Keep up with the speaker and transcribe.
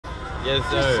Yes,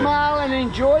 sir. Just smile and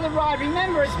enjoy the ride.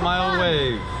 Remember, it's Smile for fun.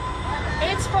 wave.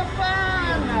 It's for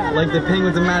fun. Like the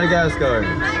penguins of Madagascar. No,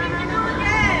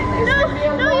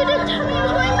 you didn't tell me I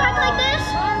was going back like this.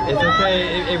 It's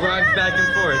okay. It rocks back and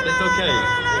forth. It's okay.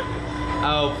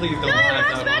 Oh, please don't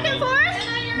pass Rocks out back on and me. forth?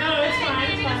 No, it's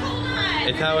fine. It's fine.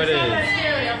 It's how it is.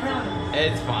 Scary, I promise.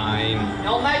 It's fine.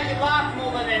 It'll make you laugh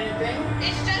more than anything.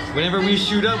 It's just. Whenever we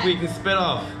shoot up, we can spit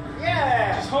off.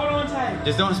 Yeah. Just hold on tight.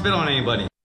 Just don't spit on anybody.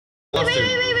 Wait.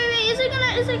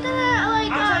 Is it gonna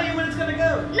like? I'll tell you when it's gonna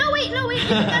go. No, wait. Is it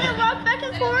gonna rock back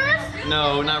and forth?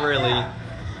 No, not really. No.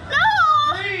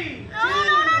 3, 2, No.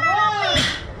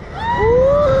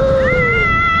 1.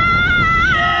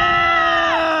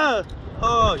 Yeah!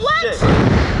 Oh, What? shit.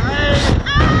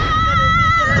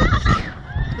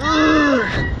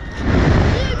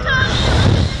 You told me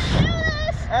to do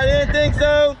this. I didn't think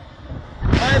so.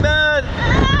 My bad.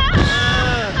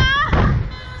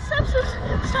 Stop.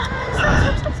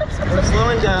 We're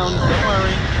slowing down. Don't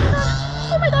worry.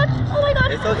 Oh my god.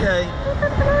 It's okay.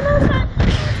 No, it's not.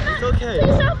 It's okay.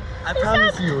 Please stop. I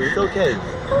promise you, it's okay.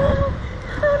 No.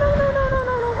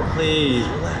 Please,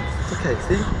 relax. It's okay,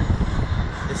 see?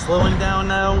 It's slowing down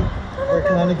now. We're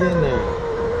kind of getting there.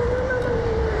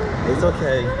 It's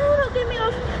okay. No, get me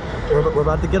off. We're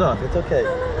about to get off. It's okay.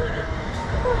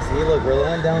 See, look, we're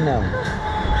laying down now.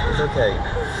 It's okay.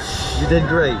 You did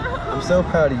great. I'm so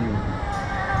proud of you.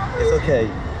 It's okay.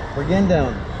 We're getting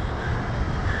down.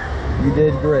 You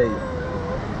did great.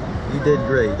 You did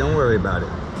great. Don't worry about it.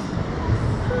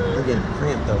 We're getting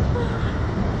cramped though.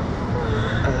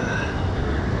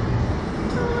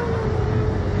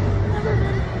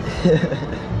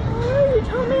 You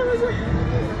told me it was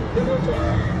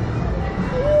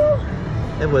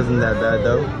It wasn't that bad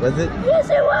though, was it? Yes,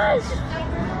 it was.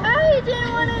 I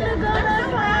didn't want it to go that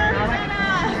far.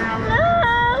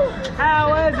 No. How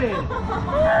was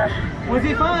it? Was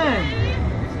it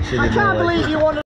fun? She I did not can't like believe it. you wanted